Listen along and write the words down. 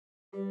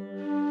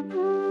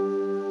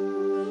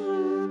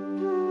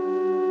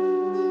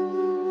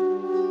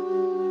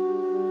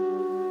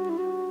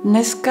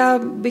Dneska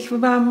bych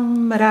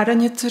vám ráda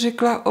něco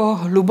řekla o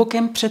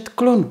hlubokém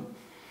předklonu.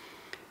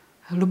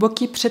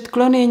 Hluboký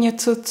předklon je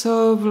něco,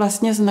 co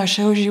vlastně z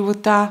našeho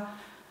života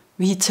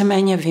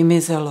víceméně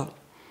vymizelo.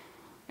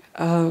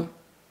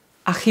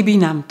 A chybí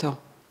nám to.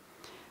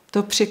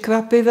 To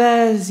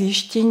překvapivé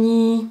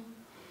zjištění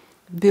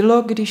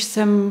bylo, když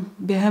jsem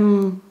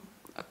během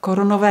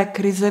koronové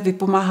krize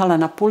vypomáhala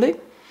na poli,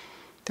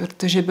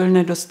 protože byl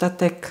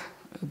nedostatek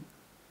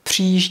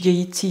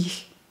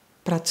přijíždějících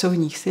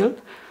pracovních sil.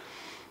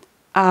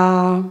 A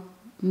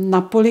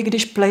na poli,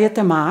 když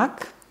plejete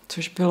mák,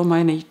 což bylo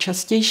moje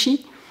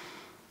nejčastější,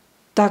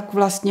 tak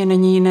vlastně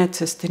není jiné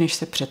cesty, než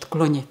se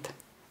předklonit.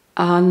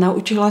 A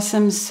naučila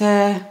jsem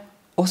se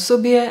o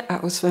sobě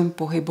a o svém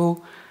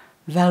pohybu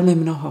velmi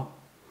mnoho.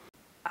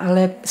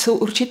 Ale jsou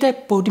určité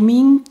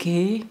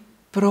podmínky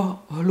pro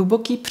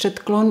hluboký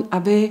předklon,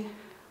 aby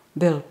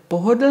byl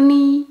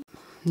pohodlný,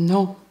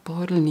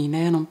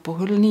 nejenom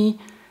pohodlný,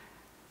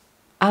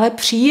 ale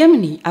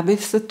příjemný, aby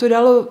se to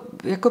dalo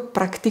jako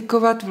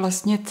praktikovat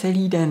vlastně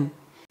celý den.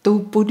 Tou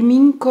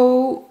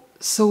podmínkou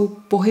jsou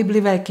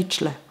pohyblivé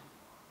kyčle.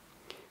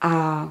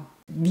 A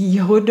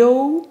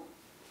výhodou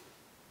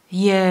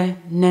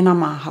je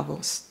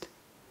nenamáhavost.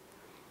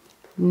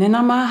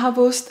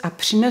 Nenamáhavost a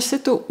přinese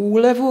to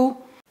úlevu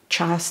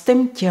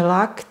částem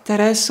těla,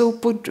 které jsou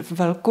pod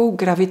velkou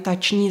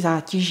gravitační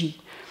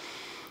zátěží.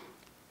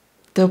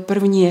 To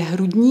první je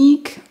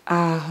hrudník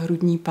a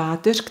hrudní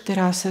páteř,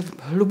 která se v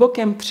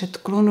hlubokém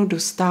předklonu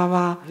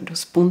dostává do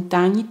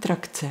spontánní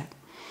trakce.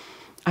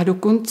 A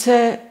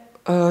dokonce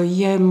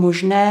je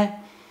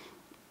možné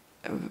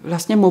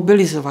vlastně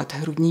mobilizovat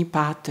hrudní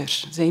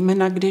páteř,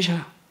 zejména když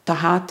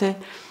taháte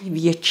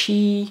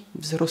větší,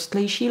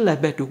 vzrostlejší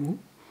lebedu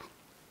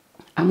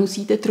a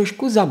musíte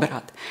trošku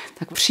zabrat,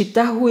 tak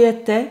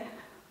přitahujete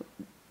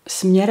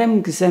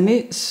směrem k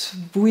zemi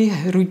svůj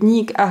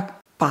hrudník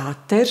a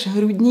páteř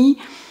hrudní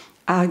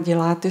a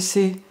děláte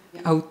si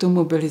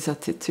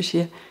automobilizaci, což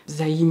je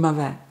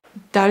zajímavé.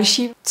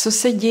 Další, co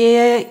se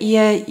děje,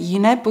 je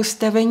jiné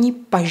postavení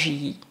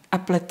paží a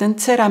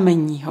pletence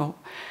ramenního.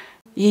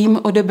 Je jim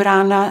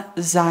odebrána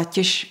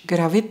zátěž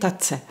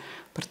gravitace,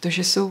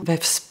 protože jsou ve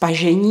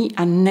vzpažení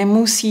a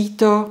nemusí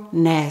to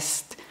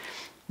nést.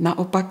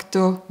 Naopak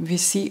to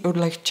visí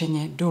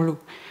odlehčeně dolů.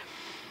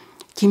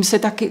 Tím se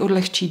taky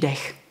odlehčí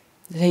dech,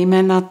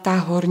 zejména ta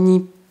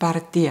horní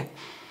partie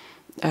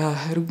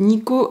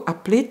hrudníku a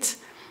plic.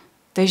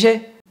 Takže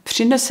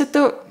přinese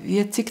to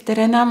věci,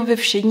 které nám ve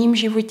všedním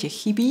životě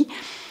chybí,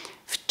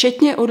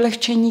 včetně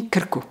odlehčení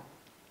krku.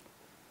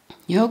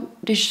 Jo,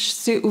 když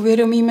si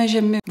uvědomíme,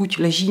 že my buď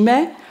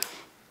ležíme,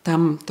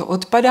 tam to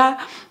odpadá,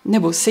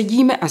 nebo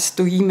sedíme a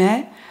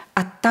stojíme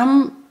a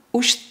tam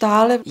už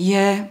stále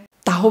je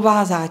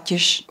tahová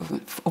zátěž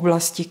v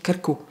oblasti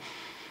krku,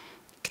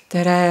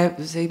 které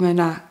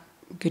zejména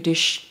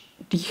když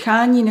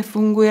dýchání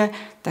nefunguje,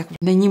 tak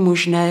není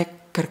možné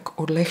krk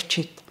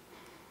odlehčit.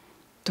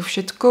 To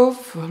všechno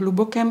v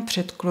hlubokém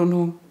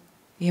předklonu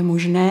je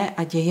možné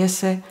a děje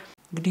se,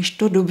 když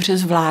to dobře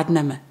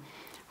zvládneme.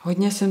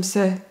 Hodně jsem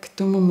se k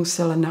tomu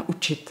musela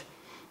naučit,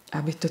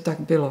 aby to tak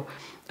bylo.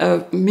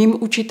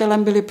 Mým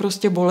učitelem byly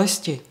prostě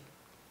bolesti.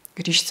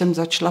 Když jsem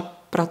začala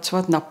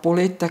pracovat na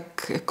poli,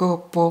 tak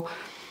jako po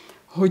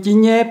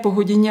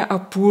hodině a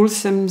půl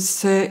jsem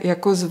se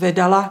jako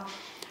zvedala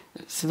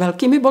s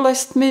velkými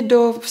bolestmi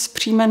do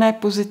vzpřímené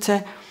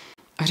pozice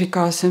a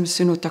říkala jsem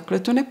si, no takhle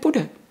to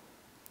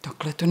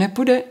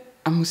nepůjde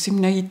a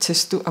musím najít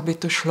cestu, aby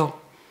to šlo.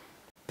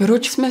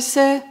 Proč jsme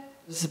se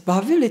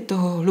zbavili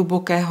toho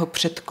hlubokého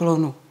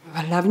předklonu?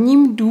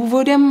 Hlavním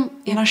důvodem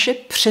je naše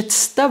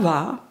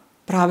představa,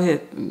 právě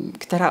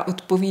která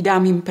odpovídá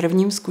mým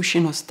prvním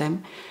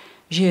zkušenostem,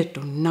 že je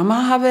to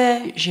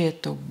namáhavé, že je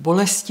to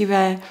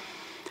bolestivé,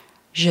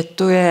 že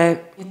to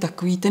je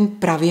takový ten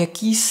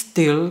pravěký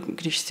styl,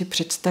 když si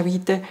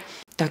představíte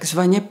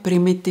takzvaně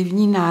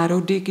primitivní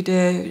národy,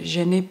 kde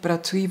ženy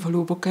pracují v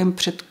hlubokém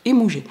i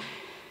muži.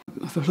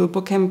 V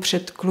hlubokém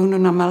předklonu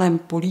na malém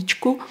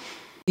políčku.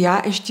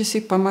 Já ještě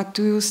si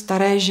pamatuju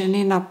staré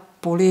ženy na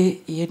poli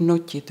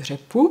jednotit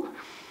řepu,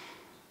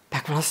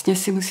 tak vlastně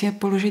si musíme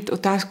položit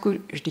otázku,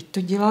 vždyť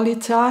to dělali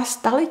celá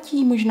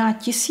staletí, možná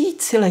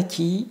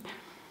tisíciletí.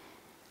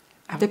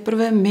 A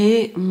teprve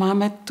my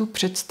máme tu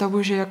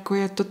představu, že jako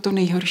je to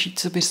nejhorší,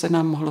 co by se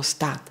nám mohlo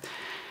stát.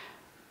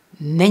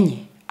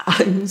 Není,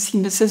 ale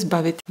musíme se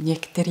zbavit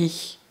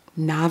některých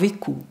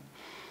návyků.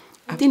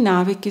 A ty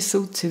návyky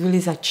jsou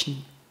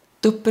civilizační.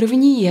 To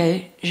první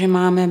je, že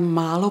máme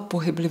málo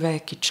pohyblivé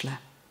kyčle.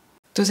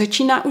 To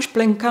začíná už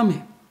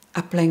plenkami.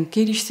 A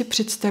plenky, když si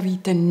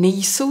představíte,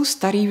 nejsou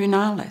starý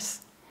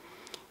vynález.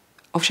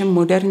 Ovšem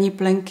moderní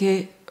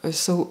plenky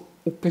jsou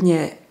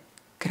úplně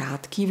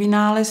krátký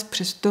vynález,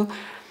 přesto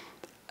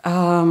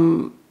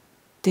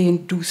ty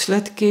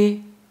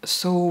důsledky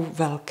jsou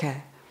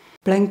velké.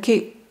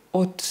 Plenky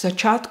od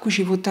začátku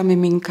života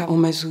miminka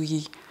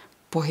omezují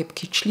pohyb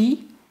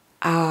kyčlí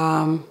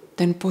a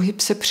ten pohyb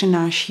se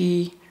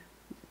přenáší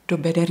do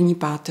bederní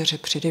páteře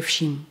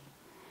především.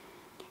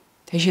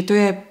 Takže to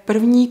je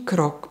první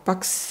krok.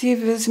 Pak si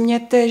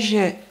vezměte,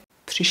 že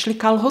přišly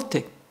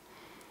kalhoty.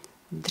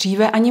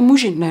 Dříve ani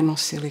muži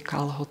nenosili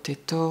kalhoty.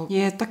 To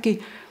je taky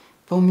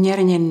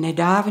poměrně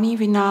nedávný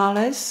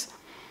vynález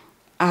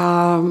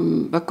a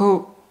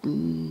jako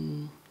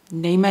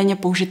nejméně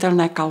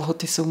použitelné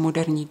kalhoty jsou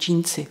moderní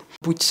džínsy.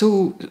 Buď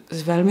jsou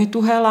z velmi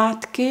tuhé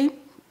látky,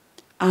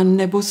 a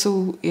nebo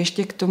jsou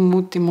ještě k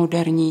tomu ty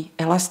moderní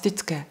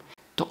elastické.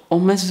 To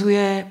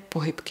omezuje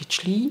pohyb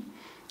kyčlí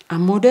a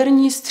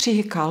moderní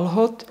střihy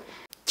kalhot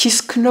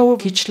tisknou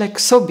kyčle k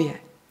sobě.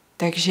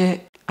 Takže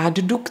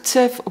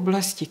addukce v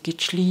oblasti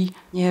kyčlí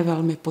je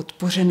velmi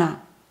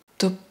podpořená.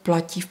 To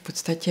platí v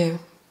podstatě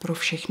pro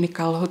všechny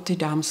kalhoty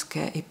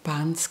dámské i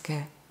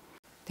pánské.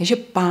 Takže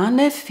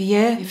pánev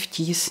je v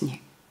tísni.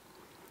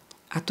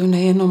 A to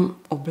nejenom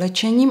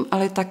oblečením,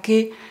 ale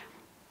taky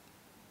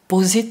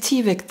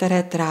pozicí, ve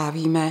které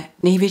trávíme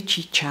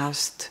největší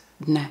část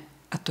dne.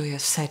 A to je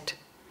sed.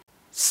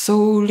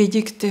 Jsou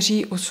lidi,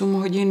 kteří 8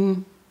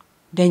 hodin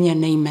denně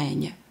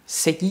nejméně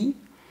sedí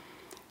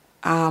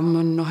a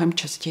mnohem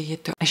častěji je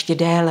to ještě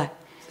déle.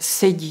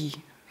 Sedí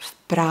v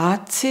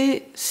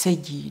práci,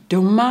 sedí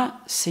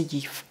doma,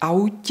 sedí v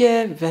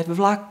autě, ve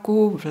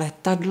vlaku, v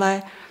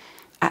letadle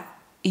a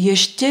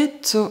ještě,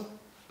 co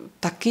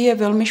taky je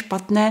velmi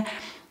špatné,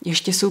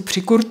 ještě jsou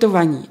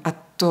přikurtovaní a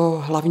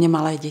to hlavně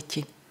malé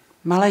děti.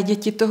 Malé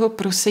děti toho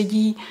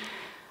prosedí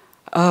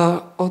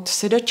od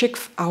sedaček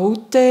v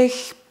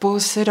autech, po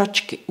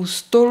sedačky u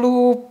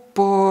stolu,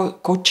 po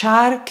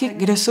kočárky,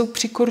 kde jsou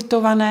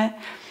přikurtované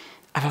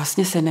a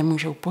vlastně se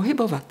nemůžou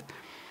pohybovat.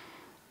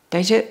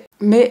 Takže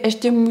my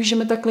ještě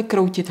můžeme takhle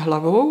kroutit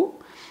hlavou,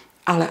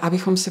 ale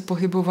abychom se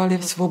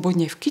pohybovali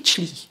svobodně v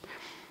kyčlích,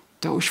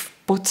 to už v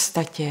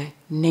podstatě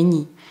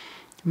není.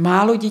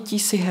 Málo dětí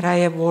si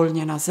hraje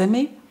volně na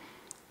zemi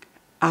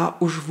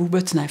a už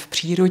vůbec ne v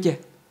přírodě.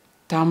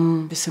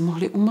 Tam by se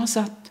mohli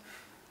umazat.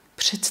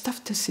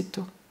 Představte si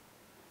to.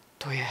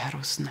 To je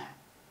hrozné.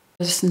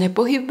 S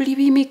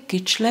nepohyblivými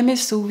kyčlemi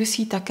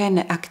souvisí také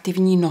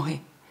neaktivní nohy.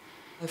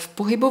 V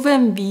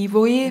pohybovém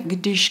vývoji,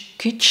 když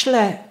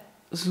kyčle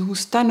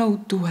zůstanou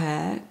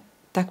tuhé,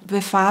 tak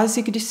ve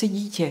fázi, kdy se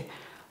dítě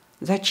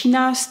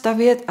začíná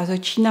stavět a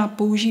začíná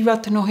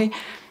používat nohy,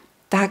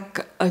 tak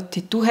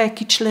ty tuhé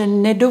kyčle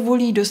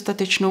nedovolí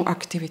dostatečnou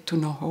aktivitu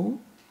nohou.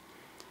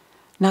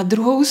 Na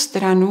druhou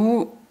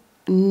stranu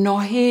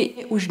nohy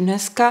už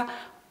dneska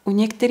u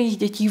některých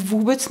dětí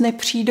vůbec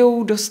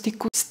nepřijdou do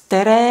styku s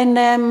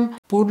terénem,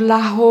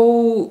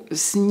 podlahou,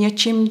 s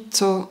něčím,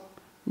 co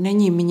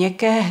není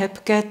měkké,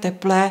 hebké,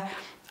 teplé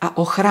a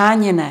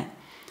ochráněné.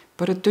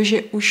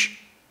 Protože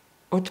už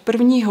od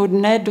prvního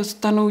dne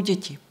dostanou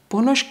děti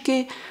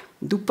ponožky,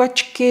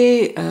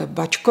 dupačky,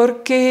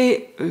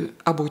 bačkorky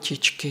a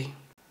botičky.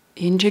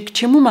 Jenže k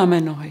čemu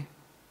máme nohy?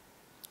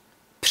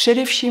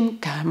 Především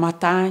k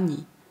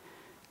hmatání.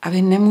 A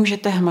vy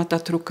nemůžete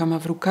hmatat rukama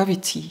v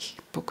rukavicích,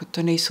 pokud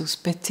to nejsou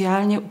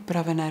speciálně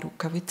upravené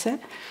rukavice,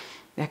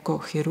 jako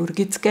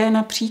chirurgické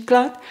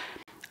například,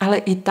 ale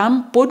i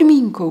tam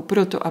podmínkou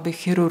pro to, aby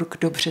chirurg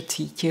dobře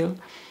cítil,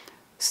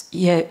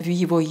 je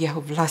vývoj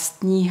jeho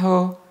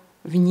vlastního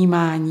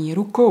vnímání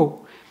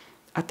rukou.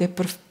 A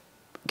teprve,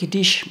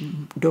 když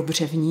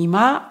dobře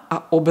vnímá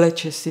a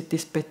obleče si ty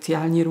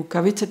speciální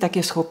rukavice, tak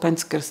je schopen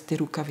skrz ty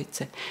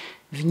rukavice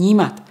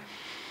vnímat.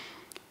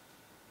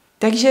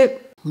 Takže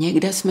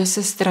někde jsme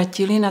se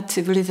ztratili na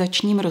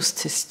civilizačním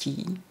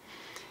rozcestí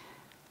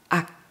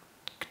a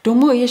k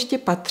tomu ještě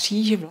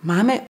patří, že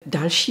máme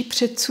další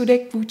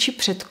předsudek vůči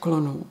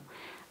předklonu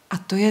a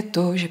to je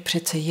to, že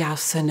přece já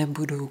se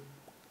nebudu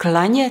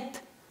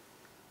klanět,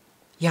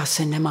 já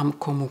se nemám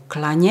komu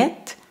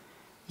klanět,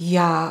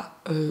 já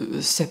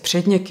se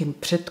před někým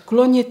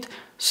předklonit,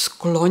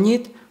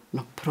 sklonit,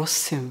 no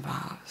prosím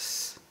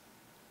vás.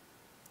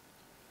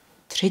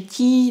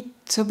 Třetí,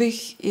 co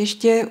bych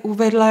ještě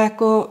uvedla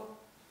jako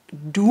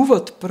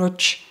důvod,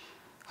 proč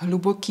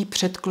hluboký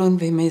předklon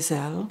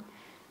vymizel,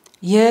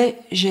 je,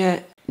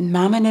 že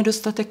máme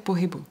nedostatek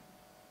pohybu.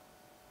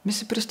 My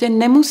se prostě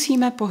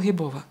nemusíme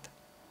pohybovat.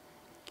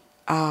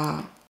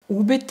 A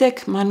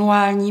úbytek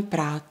manuální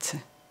práce.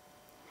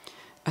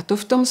 A to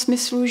v tom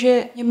smyslu,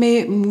 že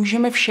my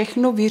můžeme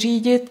všechno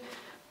vyřídit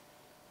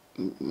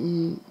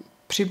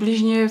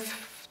přibližně v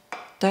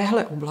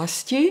téhle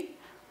oblasti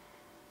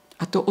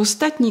a to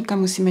ostatní, kam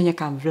musíme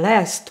někam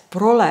vlézt,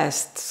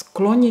 prolézt,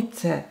 sklonit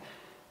se,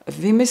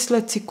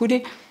 vymyslet si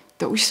kudy,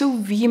 to už jsou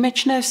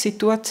výjimečné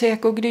situace,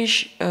 jako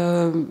když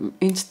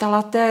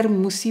instalatér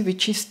musí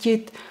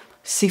vyčistit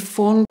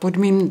sifon pod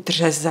mým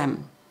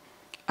dřezem.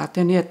 A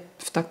ten je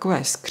v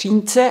takové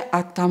skřínce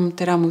a tam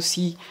teda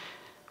musí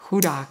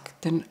chudák,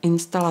 ten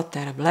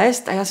instalatér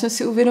vlézt. A já jsem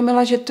si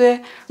uvědomila, že to je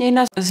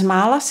jedna z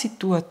mála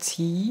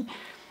situací,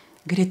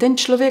 kdy ten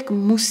člověk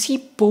musí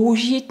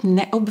použít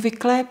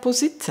neobvyklé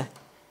pozice.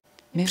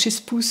 My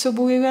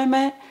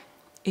přizpůsobujeme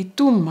i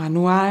tu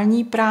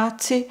manuální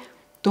práci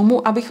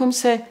tomu, abychom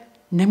se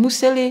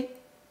nemuseli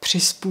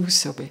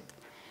přizpůsobit.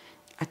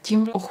 A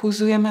tím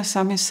ochuzujeme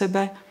sami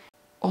sebe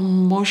o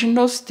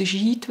možnost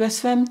žít ve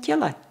svém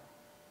těle.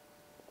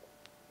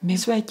 My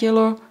své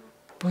tělo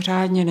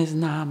pořádně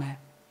neznáme.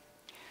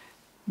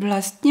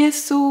 Vlastně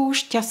jsou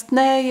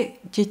šťastné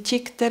děti,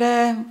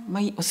 které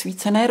mají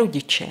osvícené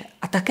rodiče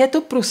a také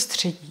to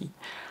prostředí,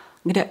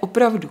 kde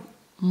opravdu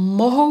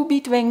mohou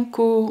být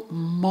venku,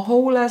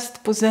 mohou lézt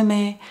po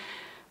zemi,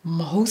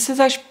 mohou se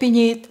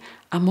zašpinit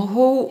a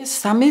mohou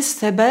sami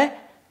sebe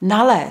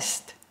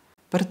nalézt,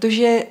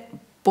 protože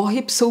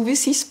pohyb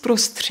souvisí s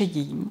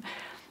prostředím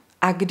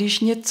a když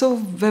něco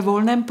ve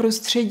volném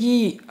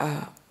prostředí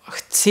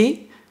chci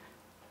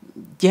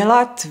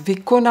dělat,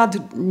 vykonat,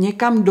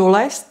 někam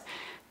dolézt,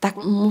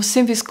 tak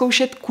musím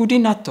vyzkoušet, kudy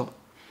na to.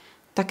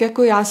 Tak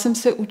jako já jsem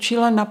se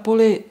učila na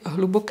poli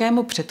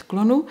hlubokému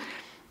předklonu,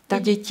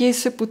 tak děti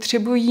se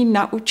potřebují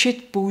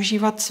naučit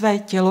používat své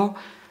tělo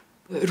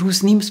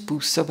různým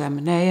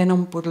způsobem,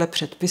 nejenom podle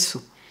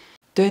předpisu.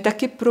 To je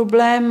taky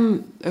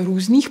problém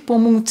různých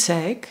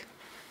pomůcek.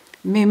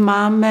 My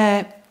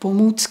máme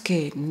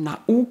pomůcky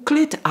na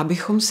úklid,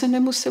 abychom se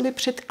nemuseli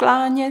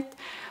předklánět.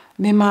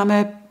 My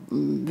máme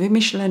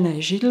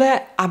vymyšlené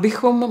židle,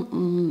 abychom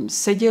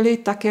seděli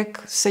tak,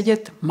 jak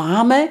sedět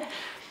máme.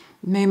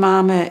 My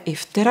máme i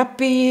v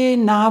terapii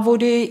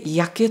návody,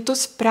 jak je to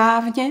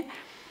správně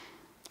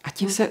a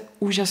tím se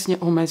úžasně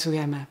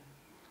omezujeme.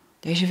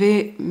 Takže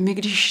my,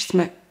 když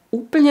jsme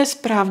úplně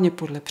správně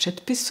podle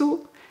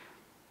předpisu,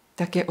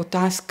 tak je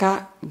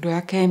otázka, do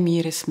jaké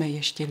míry jsme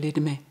ještě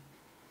lidmi.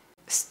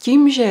 S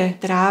tím, že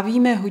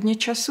trávíme hodně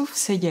času v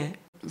sedě,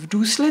 v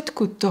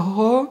důsledku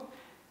toho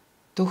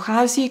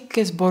dochází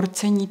ke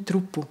zborcení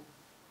trupu.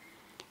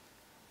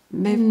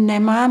 My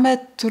nemáme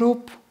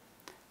trup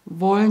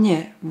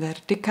volně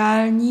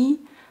vertikální,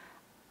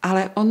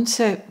 ale on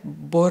se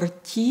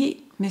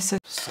bortí, my se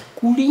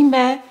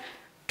skulíme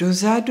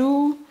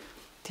dozadu,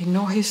 ty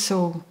nohy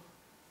jsou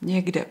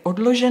někde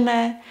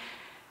odložené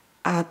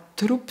a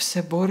trup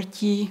se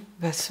bortí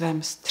ve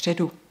svém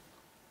středu.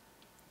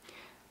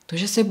 To,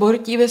 že se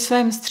bortí ve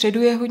svém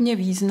středu, je hodně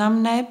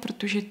významné,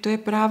 protože to je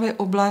právě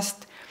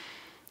oblast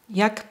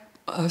jak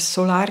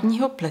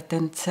solárního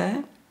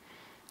pletence,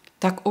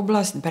 tak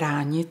oblast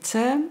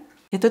bránice.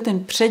 Je to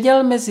ten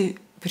předěl mezi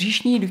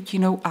břišní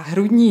dutinou a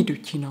hrudní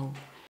dutinou.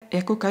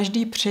 Jako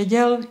každý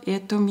předěl je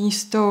to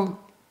místo,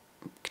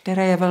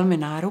 které je velmi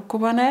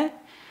nárokované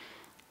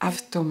a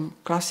v tom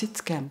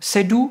klasickém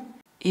sedu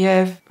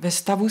je ve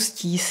stavu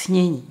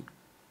stísnění.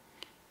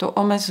 To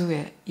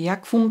omezuje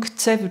jak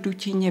funkce v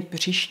dutině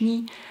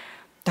břišní,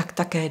 tak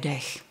také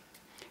dech.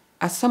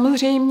 A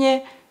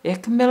samozřejmě,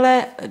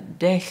 jakmile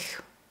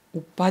dech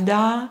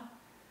upadá,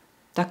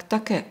 tak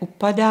také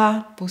upadá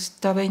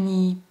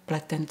postavení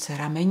pletence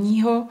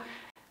ramenního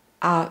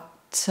a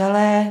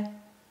celé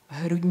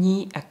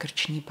hrudní a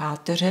krční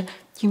páteře,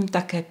 tím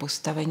také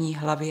postavení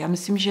hlavy. Já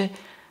myslím, že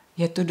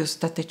je to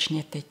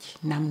dostatečně teď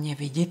na mě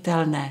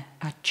viditelné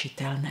a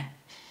čitelné.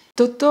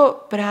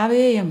 Toto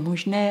právě je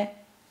možné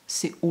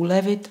si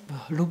ulevit v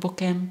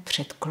hlubokém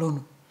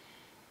předklonu.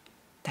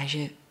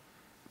 Takže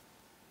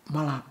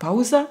malá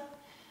pauza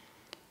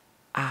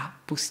a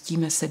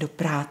pustíme se do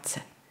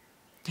práce.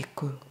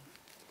 Děkuju.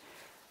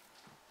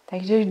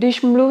 Takže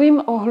když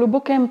mluvím o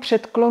hlubokém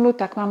předklonu,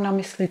 tak mám na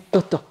mysli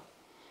toto.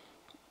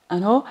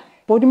 Ano,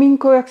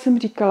 podmínkou, jak jsem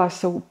říkala,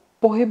 jsou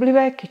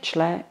pohyblivé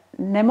kyčle,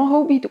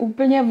 nemohou být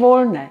úplně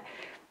volné.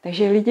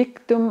 Takže lidi,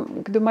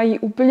 kdo mají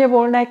úplně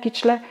volné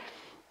kyčle,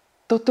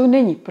 toto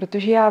není,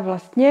 protože já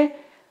vlastně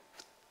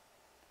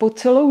po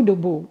celou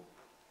dobu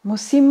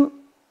musím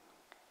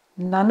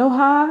na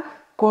nohách,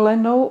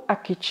 kolenou a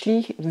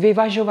kyčlích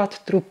vyvažovat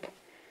trup.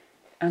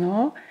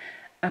 Ano,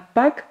 a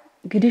pak,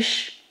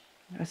 když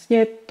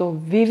vlastně to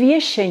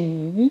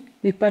vyvěšení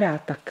vypadá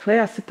takhle,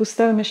 já se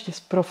postavím ještě z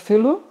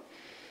profilu,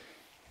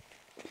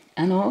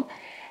 ano,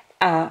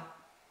 a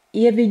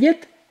je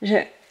vidět,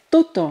 že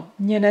toto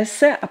mě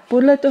nese a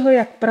podle toho,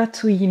 jak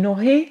pracují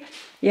nohy,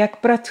 jak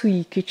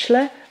pracují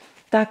kyčle,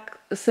 tak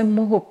se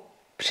mohu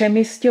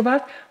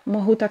přemísťovat,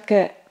 mohu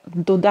také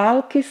do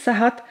dálky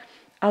sahat,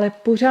 ale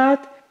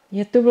pořád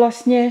je to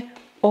vlastně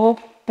o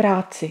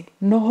práci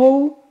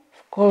nohou,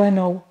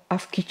 kolenou a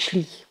v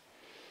kyčlích.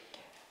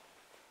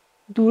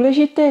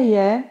 Důležité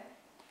je,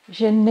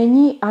 že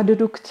není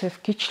addukce v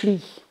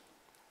kyčlích,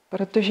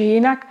 protože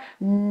jinak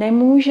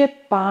nemůže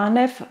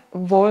pánev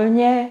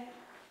volně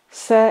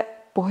se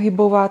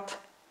pohybovat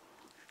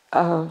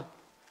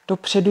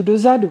dopředu,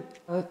 dozadu.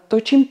 To,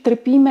 čím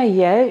trpíme,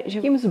 je,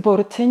 že tím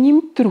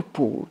zborcením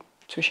trupů,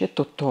 což je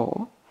toto,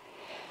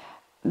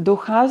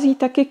 dochází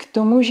taky k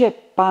tomu, že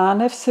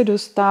pánev se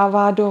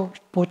dostává do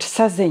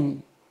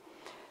podsazení.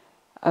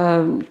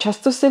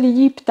 Často se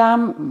lidí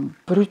ptám,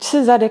 proč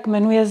se zadek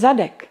jmenuje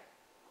zadek?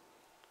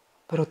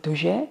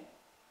 Protože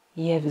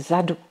je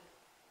vzadu.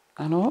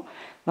 Ano,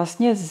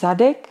 vlastně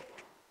zadek,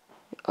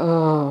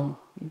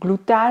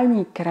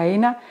 glutální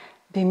krajina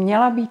by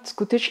měla být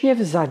skutečně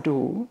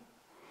vzadu,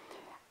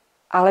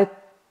 ale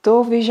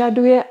to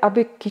vyžaduje,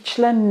 aby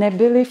kyčle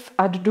nebyly v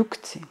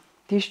addukci.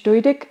 Když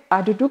dojde k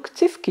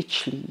addukci v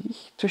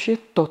kyčlích, což je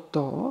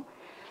toto,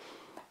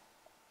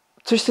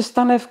 což se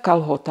stane v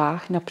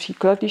kalhotách,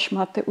 například když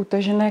máte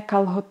utažené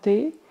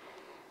kalhoty,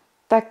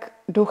 tak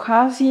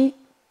dochází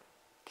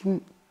k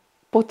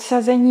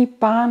podsazení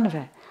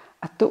pánve.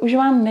 A to už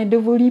vám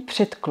nedovolí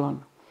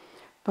předklon.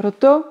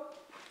 Proto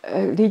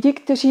lidi,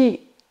 kteří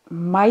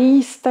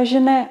mají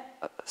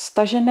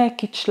stažené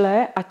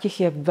kyčle, a těch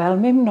je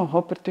velmi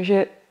mnoho,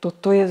 protože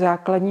toto je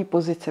základní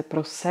pozice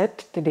pro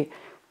set, tedy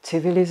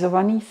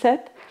civilizovaný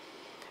set,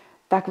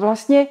 tak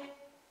vlastně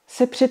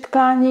se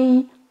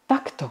předklánějí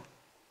takto.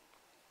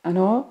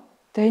 Ano,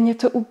 to je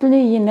něco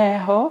úplně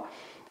jiného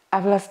a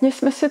vlastně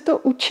jsme se to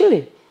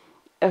učili.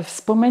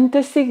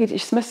 Vzpomeňte si,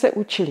 když jsme se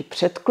učili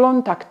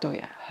předklon, tak to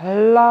je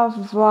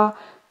hlava,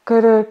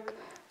 krk,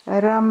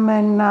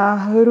 ramena,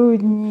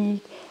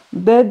 hrudník,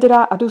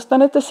 bedra a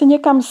dostanete se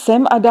někam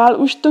sem a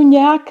dál už to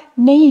nějak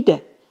nejde.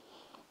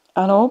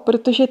 Ano,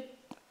 protože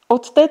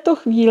od této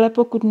chvíle,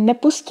 pokud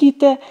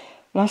nepustíte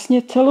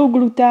vlastně celou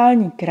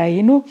glutální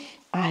krajinu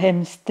a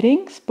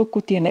hamstrings,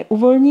 pokud je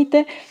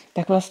neuvolníte,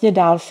 tak vlastně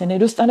dál se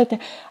nedostanete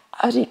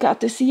a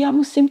říkáte si, já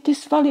musím ty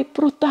svaly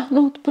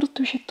protáhnout,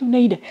 protože to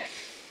nejde.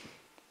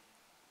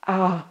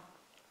 A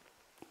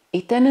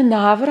i ten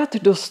návrat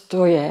do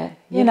stoje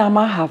je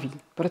namáhavý,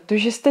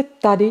 protože jste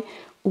tady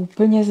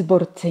úplně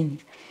zborcení.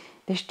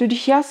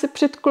 Když já se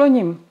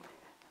předkloním,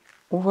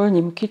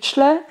 uvolním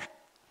kyčle,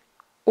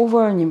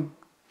 uvolním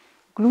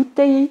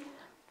gluteji,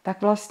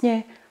 tak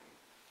vlastně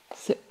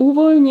se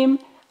uvolním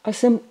a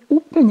jsem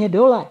úplně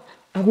dole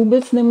a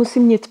vůbec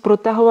nemusím nic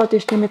protahovat,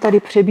 ještě mi tady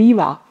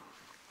přebývá.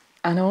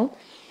 Ano,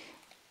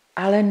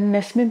 ale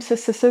nesmím se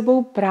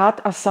sebou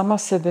prát a sama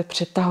sebe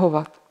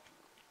přetahovat.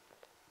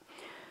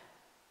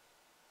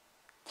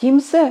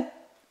 Tím se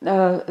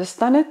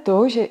stane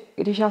to, že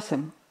když já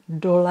jsem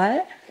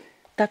dole,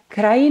 tak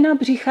krajina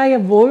břicha je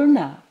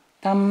volná.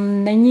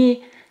 Tam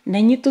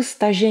není to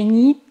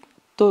stažení,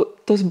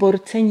 to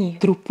zborcení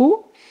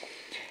trupu.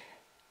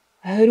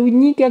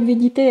 Hrudník, jak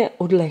vidíte, je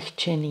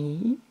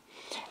odlehčený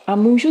a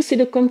můžu si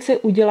dokonce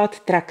udělat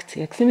trakci.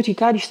 Jak jsem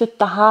říkala, když se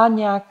tahá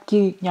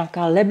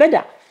nějaká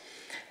lebeda,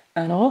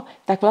 ano,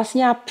 tak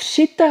vlastně já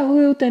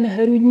přitahuju ten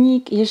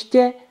hrudník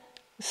ještě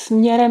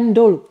směrem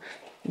dolů.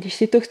 Když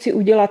si to chci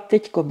udělat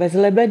teďko bez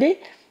lebedy,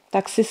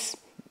 tak si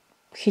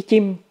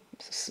chytím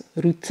z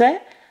ruce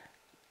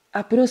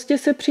a prostě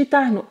se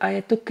přitáhnu. A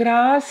je to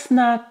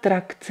krásná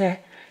trakce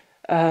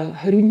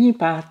hrudní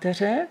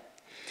páteře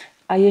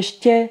a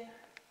ještě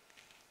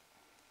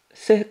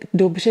se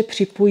dobře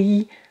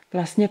připojí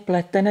vlastně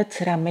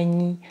pletenec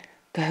ramení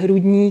k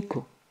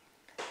hrudníku.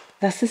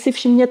 Zase si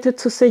všimněte,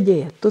 co se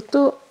děje.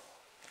 Toto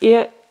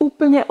je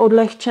úplně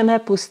odlehčené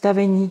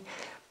postavení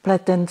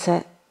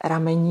pletence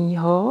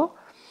ramenního.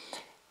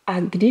 A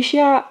když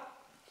já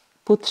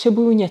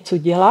potřebuju něco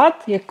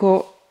dělat,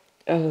 jako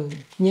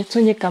něco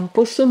někam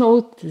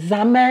posunout,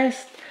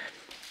 zamést,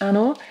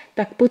 ano,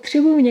 tak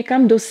potřebuju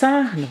někam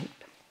dosáhnout.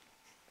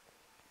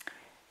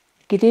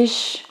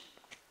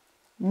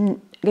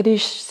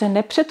 Když se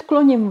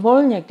nepředkloním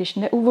volně, když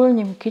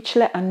neuvolním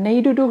kyčle a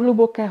nejdu do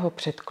hlubokého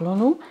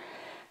předklonu,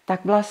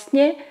 tak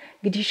vlastně,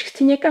 když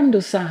chci někam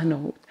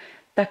dosáhnout,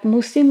 tak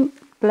musím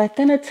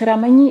pletenec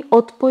ramení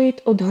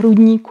odpojit od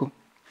hrudníku.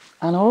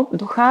 Ano,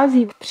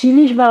 dochází k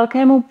příliš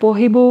velkému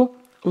pohybu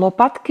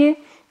lopatky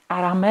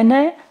a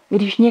ramene,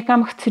 když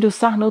někam chci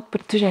dosáhnout,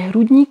 protože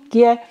hrudník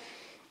je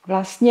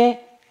vlastně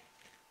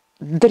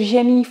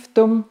držený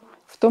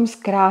v tom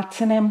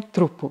zkráceném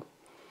trupu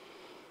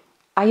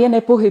a je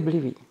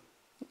nepohyblivý.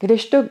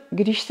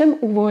 Když jsem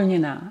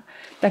uvolněná,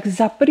 tak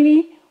za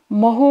prvý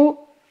mohu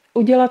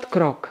udělat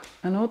krok.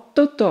 Ano,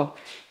 toto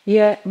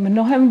je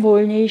mnohem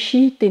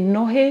volnější, ty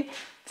nohy,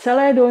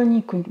 celé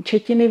dolní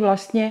končetiny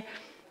vlastně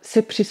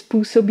se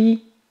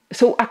přizpůsobí,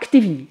 jsou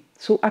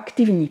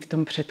aktivní v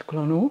tom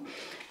předklonu.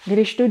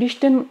 Když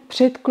ten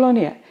předklon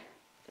je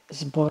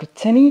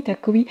zborcený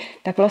takový,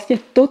 tak vlastně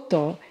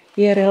toto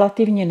je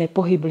relativně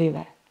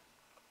nepohyblivé.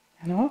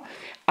 Ano?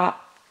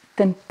 A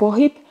ten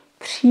pohyb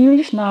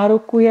příliš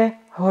nárokuje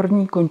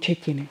horní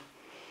končetiny.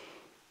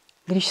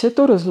 Když se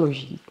to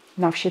rozloží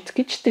na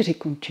všechny 4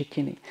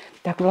 končetiny,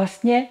 tak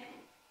vlastně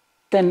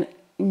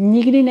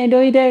nikdy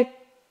nedojde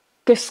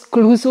ke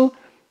skluzu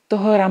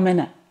toho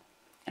ramene.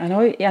 Ano,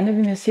 já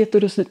nevím, jestli je to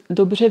dost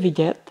dobře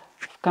vidět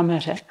v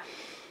kameře,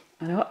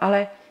 ano,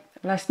 ale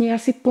vlastně já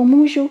si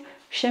pomůžu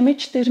všemi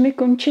 4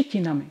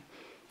 končetinami.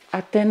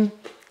 A ten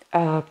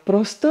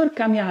prostor,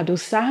 kam já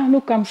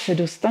dosáhnu, kam se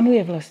dostanu,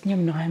 je vlastně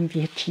mnohem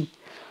větší.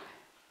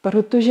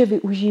 Protože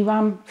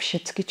využívám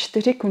všechny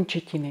 4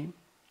 končetiny.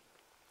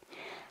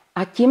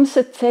 A tím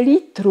se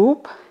celý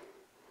trup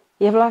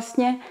je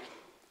vlastně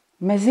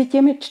mezi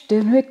těmi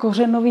 4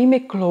 kořenovými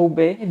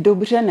klouby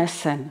dobře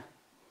nesen.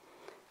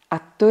 A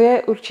to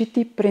je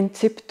určitý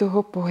princip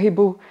toho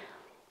pohybu.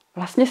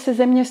 Vlastně se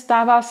ze mě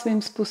stává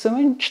svým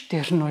způsobem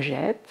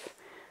 4nožec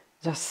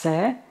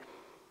zase.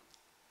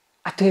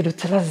 A to je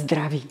docela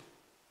zdravý.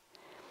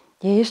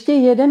 Je ještě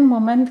jeden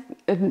moment,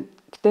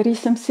 který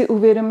jsem si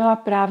uvědomila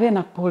právě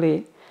na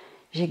poli,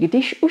 že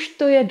když už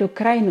to je do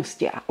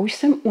krajnosti a už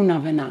jsem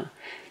unavená,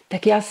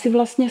 tak já si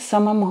vlastně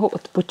sama mohu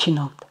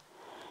odpočinout.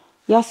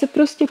 Já se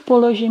prostě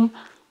položím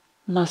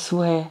na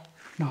svoje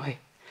nohy.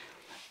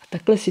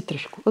 takhle si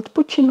trošku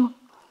odpočinu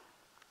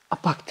a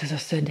pak to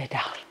zase jde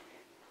dál.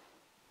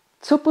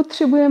 Co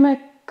potřebujeme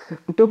k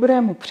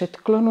dobrému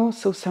předklonu,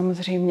 jsou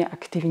samozřejmě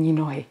aktivní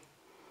nohy.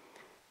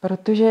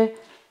 Protože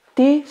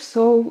ty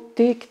jsou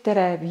ty,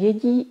 které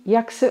vědí,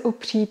 jak se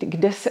opřít,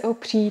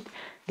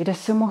 kde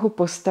se mohu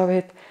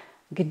postavit,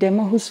 kde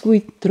mohu svůj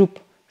trup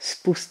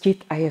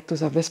spustit a je to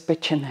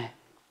zabezpečené.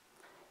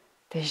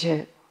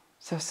 Takže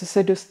zase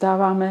se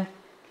dostáváme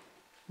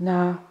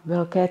na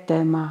velké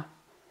téma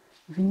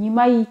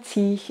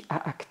vnímajících a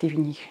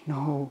aktivních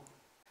nohou.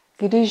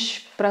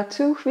 Když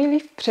pracuji chvíli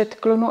v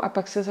předklonu a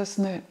pak se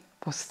zase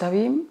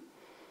postavím,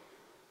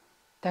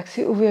 tak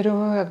si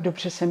uvědomuji, jak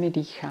dobře se mi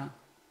dýchá.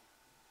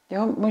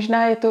 Jo,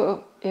 možná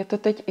je to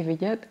teď i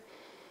vidět,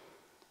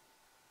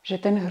 že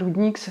ten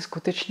hrudník se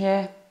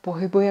skutečně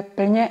pohybuje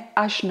plně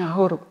až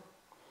nahoru.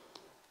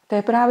 To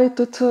je právě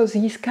to, co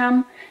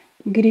získám,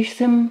 když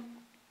jsem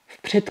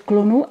v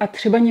předklonu a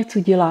třeba něco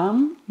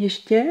dělám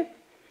ještě,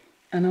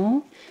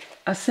 ano,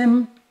 a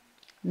jsem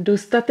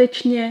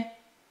dostatečně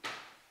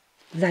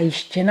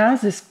zajištěná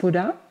ze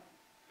spoda,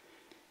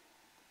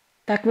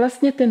 tak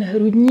vlastně ten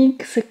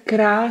hrudník se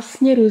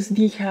krásně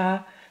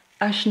rozdýchá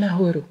až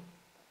nahoru.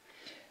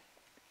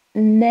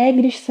 Ne,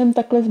 když jsem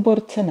takhle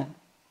zborcena.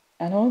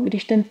 Ano,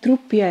 když ten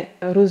trup je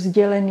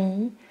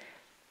rozdělený,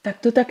 tak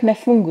to tak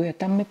nefunguje.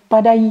 Tam mi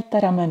padají ta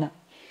ramena.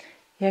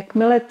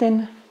 Jakmile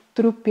ten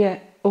trup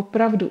je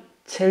opravdu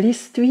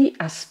celistvý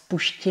a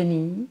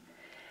spuštěný,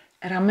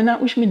 ramena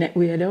už mi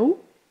neujedou,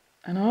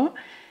 ano,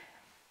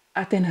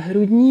 a ten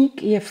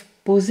hrudník je v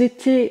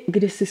pozici,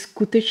 kdy si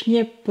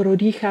skutečně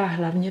prodýchá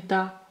hlavně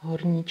ta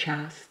horní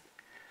část.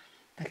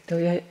 Tak to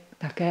je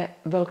také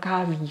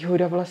velká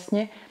výhoda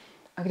vlastně.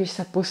 A když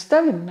se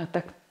postavím,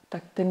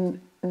 tak ten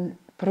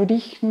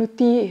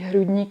prodýchnutý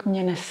hrudník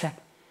mě nese.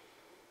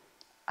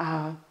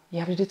 A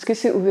já vždycky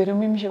si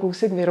uvědomím, že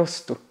kousek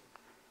vyrostu,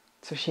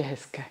 což je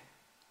hezké.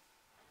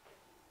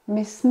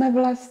 My jsme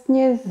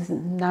vlastně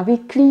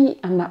navyklí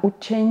a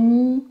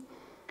naučení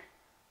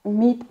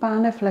mít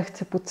pánev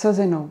lehce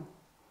podsazenou.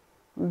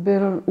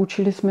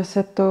 Učili jsme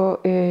se to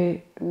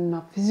i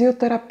na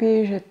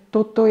fyzioterapii, že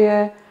toto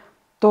je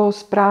to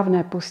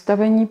správné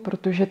postavení,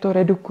 protože to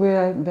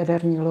redukuje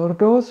bederní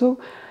lordózu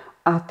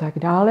a tak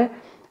dále.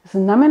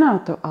 Znamená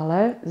to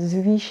ale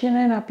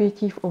zvýšené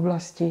napětí v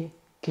oblasti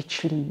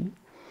kyčlí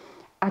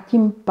a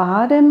tím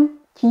pádem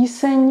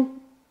tíseň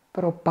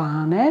pro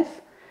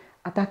pánev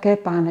a také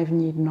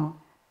pánevní dno.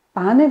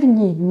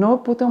 Pánevní dno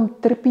potom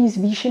trpí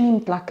zvýšeným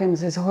tlakem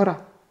ze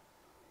zhora.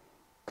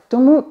 K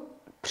tomu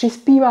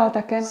přispívá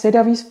také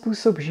sedavý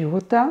způsob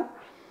života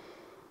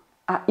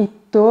a i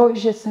to,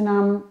 že se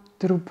nám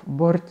trup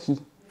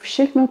bortí.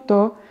 Všechno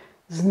to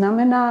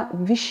znamená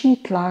vyšší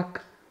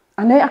tlak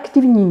a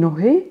neaktivní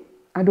nohy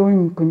a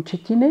dolní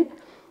končetiny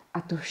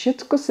a to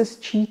všechno se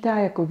sčítá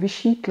jako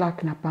vyšší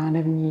tlak na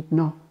pánevní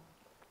dno.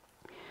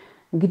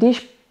 Když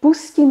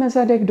pustíme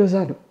zadek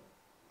dozadu,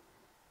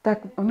 tak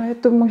ono je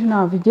to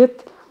možná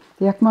vidět,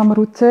 jak mám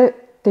ruce,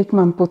 teď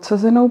mám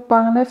podsazenou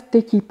pánev,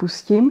 teď ji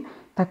pustím,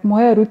 tak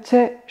moje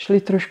ruce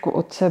šly trošku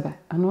od sebe.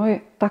 Ano,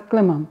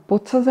 takhle mám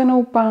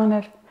podsazenou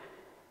pánev,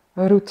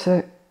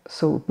 ruce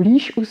jsou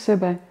blíž u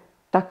sebe,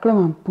 takhle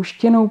mám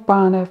puštěnou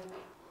pánev,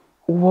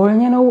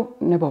 uvolněnou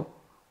nebo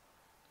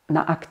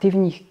na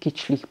aktivních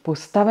kyčlích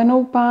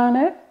postavenou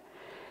pánev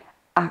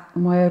a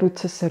moje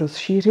ruce se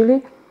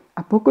rozšířily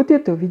a pokud je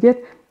to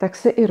vidět, tak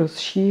se i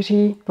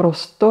rozšíří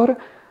prostor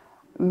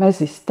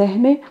mezi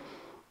stehny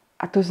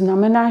a to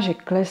znamená, že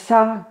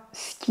klesá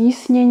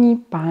stísnění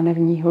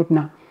pánevního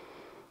dna.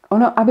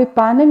 Ono, aby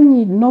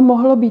pánevní dno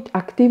mohlo být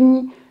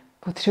aktivní,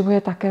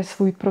 potřebuje také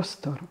svůj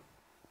prostor.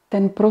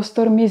 Ten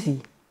prostor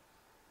mizí.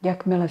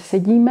 Jakmile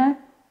sedíme,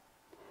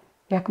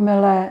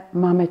 jakmile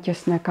máme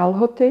těsné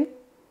kalhoty,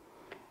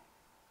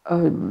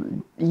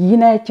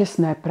 jiné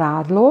těsné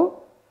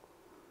prádlo,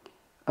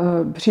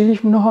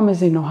 příliš mnoho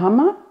mezi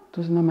nohama,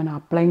 to znamená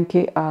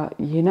plenky a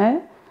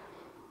jiné.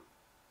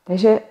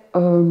 Takže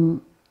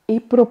i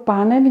pro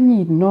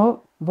pánevní dno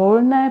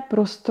volné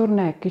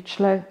prostorné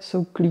kyčle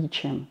jsou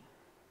klíčem.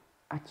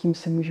 A tím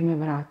se můžeme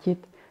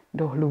vrátit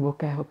do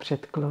hlubokého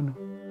předklonu.